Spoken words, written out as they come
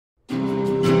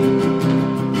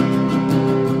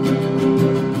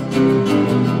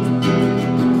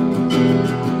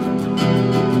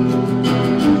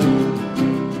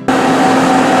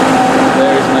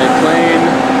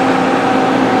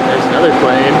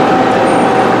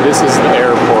this is the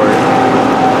airport.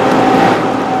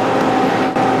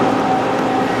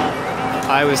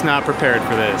 I was not prepared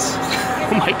for this.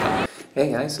 Oh my god.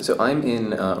 Hey guys, so I'm in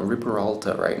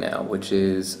Riberalta right now, which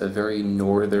is a very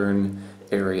northern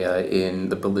area in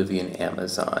the Bolivian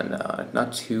Amazon,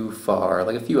 not too far,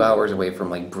 like a few hours away from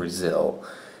like Brazil.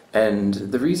 And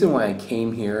the reason why I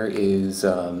came here is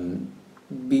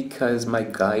because my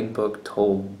guidebook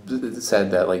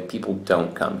said that like people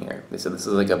don't come here. They said this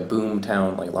is like a boom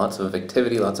town, like lots of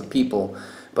activity, lots of people,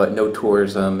 but no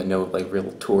tourism and no like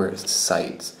real tourist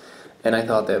sites. And I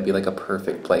thought that would be like a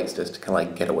perfect place just to kind of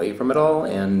like get away from it all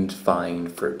and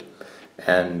find fruit.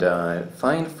 And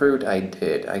find fruit I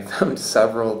did. I found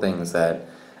several things that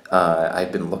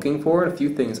I've been looking for, and a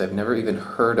few things I've never even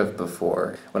heard of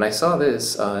before. When I saw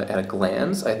this at a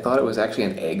glance, I thought it was actually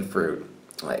an egg fruit,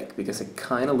 like because it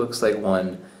kind of looks like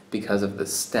one because of the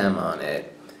stem on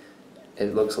it.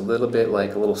 It looks a little bit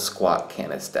like a little squat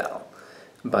canistel.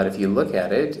 But if you look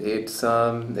at it, it's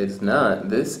not.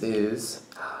 This is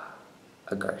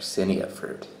a Garcinia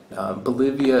fruit.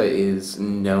 Bolivia is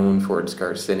known for its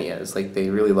Garcinias. Like they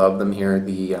really love them here.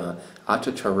 The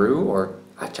achacharu or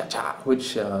achacha,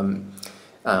 which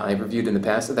I reviewed in the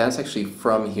past. That's actually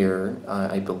from here,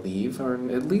 I believe, or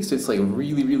at least it's like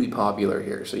really popular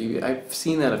here. So I've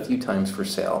seen that a few times for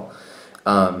sale.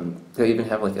 They even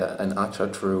have like an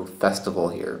achacharu festival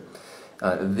here.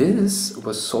 This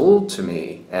was sold to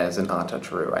me as an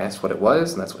achacharu. I asked what it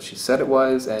was, and that's what she said it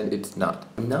was, and it's not.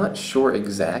 I'm not sure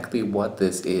exactly what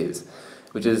this is,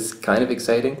 which is kind of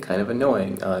exciting, kind of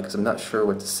annoying, because I'm not sure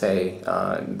what to say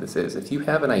this is. If you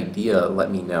have an idea,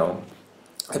 let me know.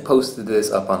 I posted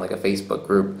this up on like a Facebook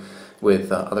group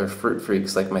with other fruit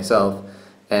freaks like myself,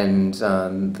 and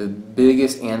the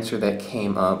biggest answer that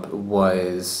came up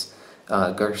was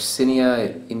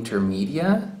Garcinia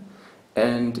Intermedia.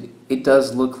 And it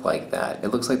does look like that.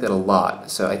 It looks like that a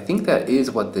lot. So I think that is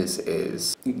what this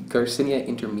is. Garcinia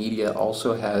Intermedia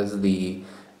also has the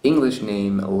English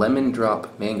name lemon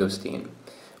drop mangosteen,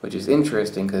 which is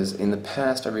interesting because in the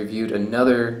past I reviewed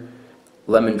another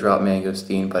lemon drop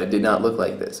mangosteen, but it did not look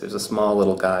like this. There's a small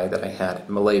little guy that I had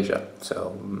in Malaysia.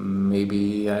 So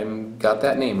maybe I got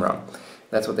that name wrong.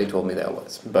 That's what they told me that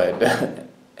was. But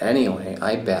anyway,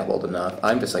 I babbled enough.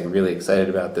 I'm just like really excited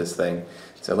about this thing.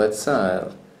 So let's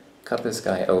cut this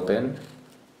guy open.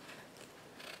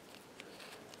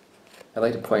 I'd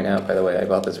like to point out, by the way, I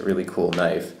bought this really cool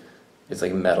knife. It's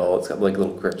like metal, it's got like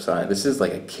little grips on it. This is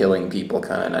like a killing people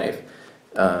kind of knife.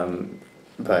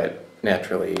 But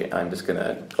naturally, I'm just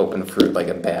gonna open fruit like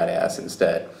a badass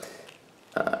instead.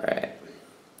 Alright,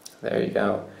 there you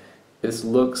go. This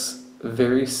looks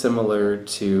very similar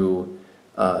to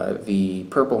the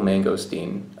purple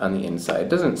mangosteen on the inside. It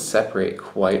doesn't separate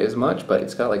quite as much, but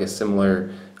it's got like a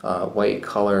similar white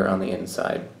color on the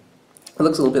inside. It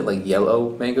looks a little bit like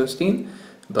yellow mangosteen,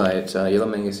 but yellow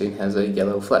mangosteen has a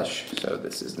yellow flesh, so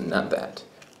this is not that.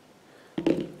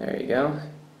 There you go.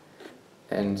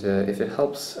 And if it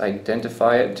helps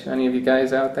identify it to any of you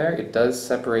guys out there, it does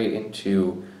separate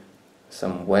into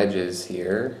some wedges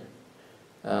here.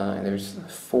 There's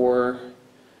 4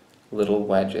 little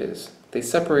wedges. They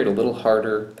separate a little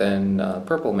harder than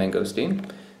purple mangosteen,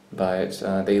 but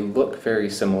they look very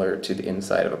similar to the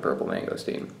inside of a purple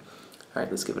mangosteen. Alright,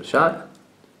 let's give it a shot.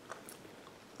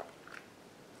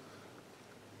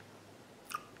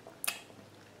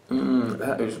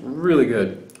 That is really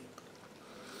good.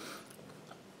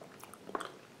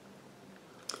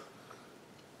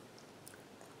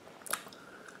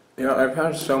 You know, I've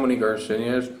had so many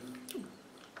Garcinias,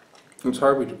 it's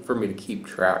hard for me to keep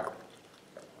track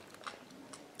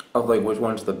of like which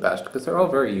one's the best, because they're all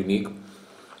very unique.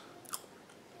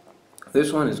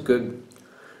 This one is good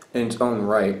in its own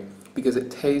right because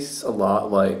it tastes a lot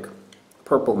like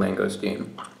purple mangosteen.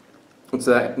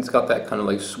 It's got that kind of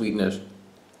like sweetness.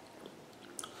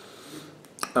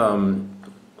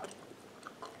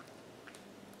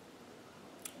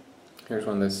 Here's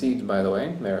one of the seeds, by the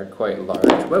way. They're quite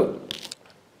large. Whoa!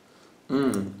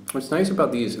 What's nice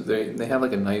about these is they have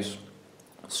like a nice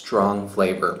strong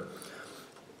flavor.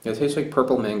 It tastes like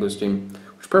purple mangosteen.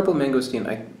 Which purple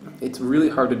mangosteen, it's really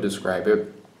hard to describe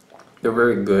it. They're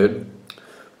very good.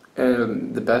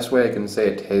 And the best way I can say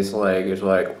it tastes like is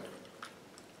like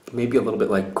maybe a little bit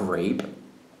like grape.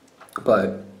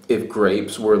 But if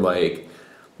grapes were like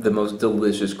the most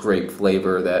delicious grape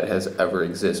flavor that has ever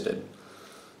existed.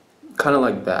 Kind of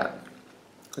like that.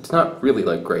 It's not really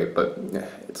like grape, but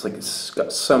it's like it's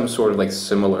got some sort of like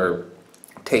similar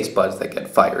taste buds that get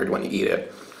fired when you eat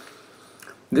it.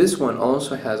 This one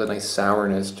also has a nice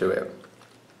sourness to it,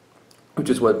 which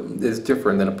is what is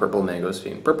different than a purple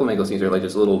mangosteen. Purple mangosteens are like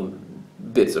just little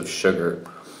bits of sugar.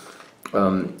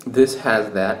 This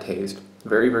has that taste,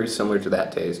 very, very similar to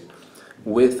that taste,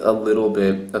 with a little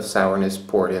bit of sourness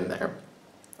poured in there.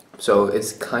 So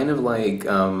it's kind of like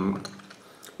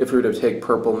if we were to take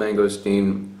purple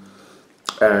mangosteen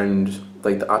and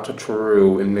like the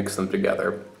attribution and mix them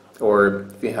together. Or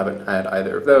if you haven't had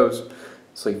either of those,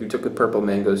 it's like if you took the purple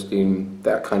mangosteen,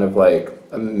 that kind of like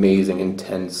amazing,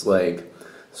 intense, like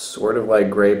sort of like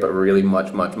grape, but really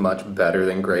much, much, much better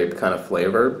than grape kind of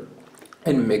flavor,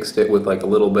 and mixed it with like a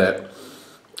little bit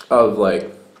of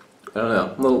like, I don't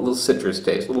know, a little citrus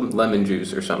taste, a little lemon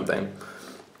juice or something,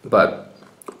 but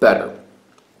better.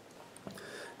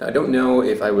 Now, I don't know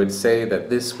if I would say that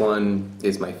this one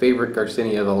is my favorite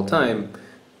Garcinia of all time,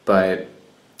 but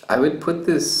I would put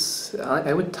this,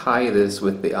 I would tie this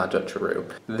with the attribution.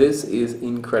 This is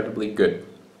incredibly good.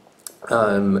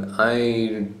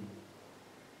 I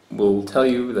will tell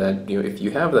you that, you know, if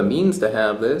you have the means to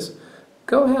have this,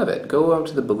 go have it. Go out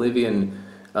to the Bolivian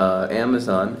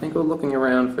Amazon and go looking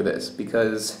around for this,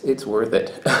 because it's worth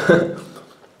it.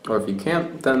 Or if you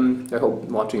can't, then I hope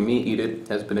watching me eat it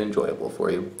has been enjoyable for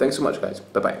you. Thanks so much, guys.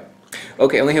 Bye-bye.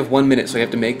 Okay, I only have 1 minute, so I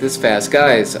have to make this fast.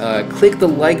 Guys, click the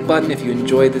like button if you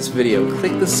enjoyed this video.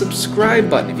 Click the subscribe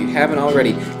button if you haven't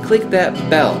already. Click that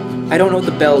bell. I don't know what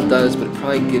the bell does, but it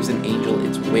probably gives an angel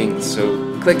its wings,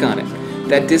 so click on it.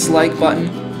 That dislike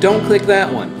button, don't click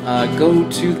that one. Go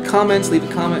to the comments, leave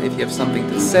a comment if you have something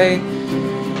to say.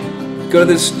 Go to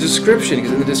this description,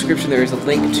 because in the description there is a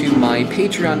link to my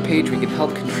Patreon page where you can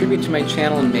help contribute to my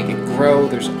channel and make it grow.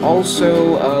 There's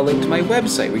also a link to my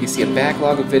website where you can see a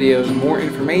backlog of videos, more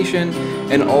information,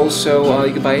 and also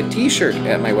you can buy a t-shirt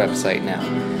at my website now.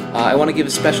 I want to give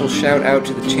a special shout out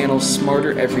to the channel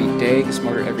Smarter Every Day.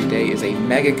 Smarter Every Day is a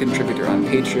mega contributor on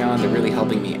Patreon. They're really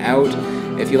helping me out.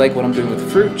 If you like what I'm doing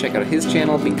with fruit, check out his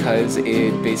channel because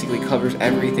it basically covers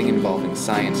everything involving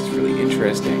science. It's really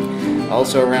interesting.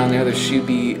 Also around there should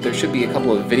be a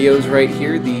couple of videos right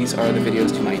here. These are the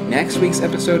videos to my next week's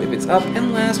episode if it's up,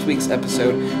 and last week's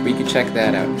episode where you can check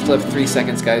that out. Still have 3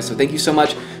 seconds, guys, so thank you so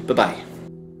much. Bye-bye.